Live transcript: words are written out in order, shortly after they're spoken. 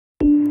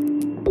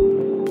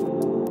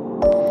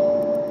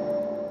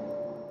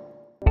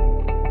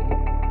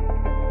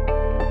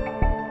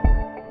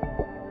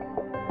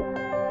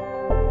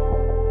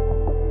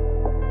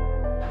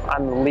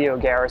Leo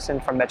Garrison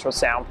from Metro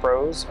Sound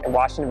Pros in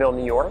Washingtonville,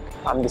 New York.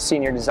 I'm the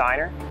senior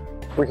designer.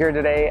 We're here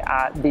today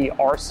at the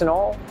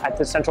Arsenal at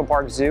the Central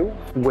Park Zoo,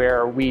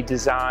 where we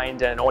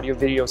designed an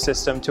audio-video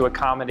system to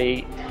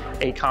accommodate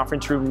a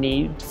conference room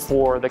need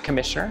for the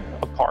Commissioner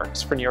of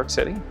Parks for New York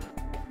City.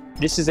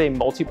 This is a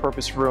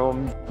multi-purpose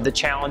room. The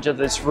challenge of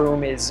this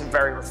room is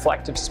very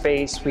reflective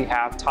space. We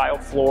have tile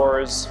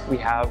floors, we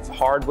have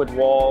hardwood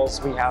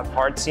walls, we have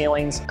hard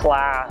ceilings,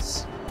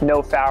 glass,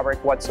 no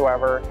fabric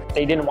whatsoever.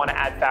 They didn't want to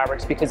add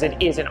fabrics because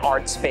it is an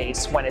art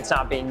space when it's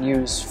not being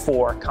used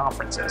for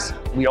conferences.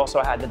 We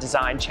also had the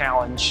design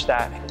challenge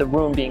that the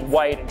room being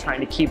white and trying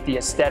to keep the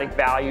aesthetic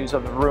values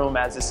of the room,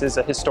 as this is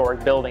a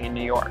historic building in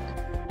New York.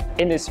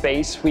 In this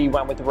space, we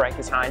went with the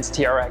Reinke Heinz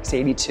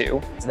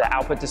TRX-82. The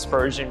output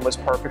dispersion was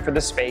perfect for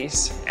the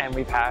space, and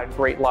we've had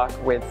great luck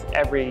with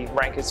every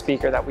Reinke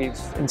speaker that we've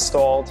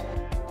installed.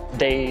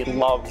 They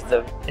loved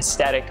the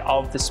aesthetic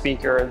of the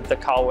speaker, the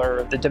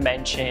color, the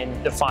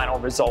dimension, the final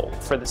result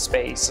for the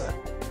space. The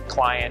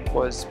client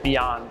was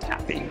beyond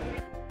happy.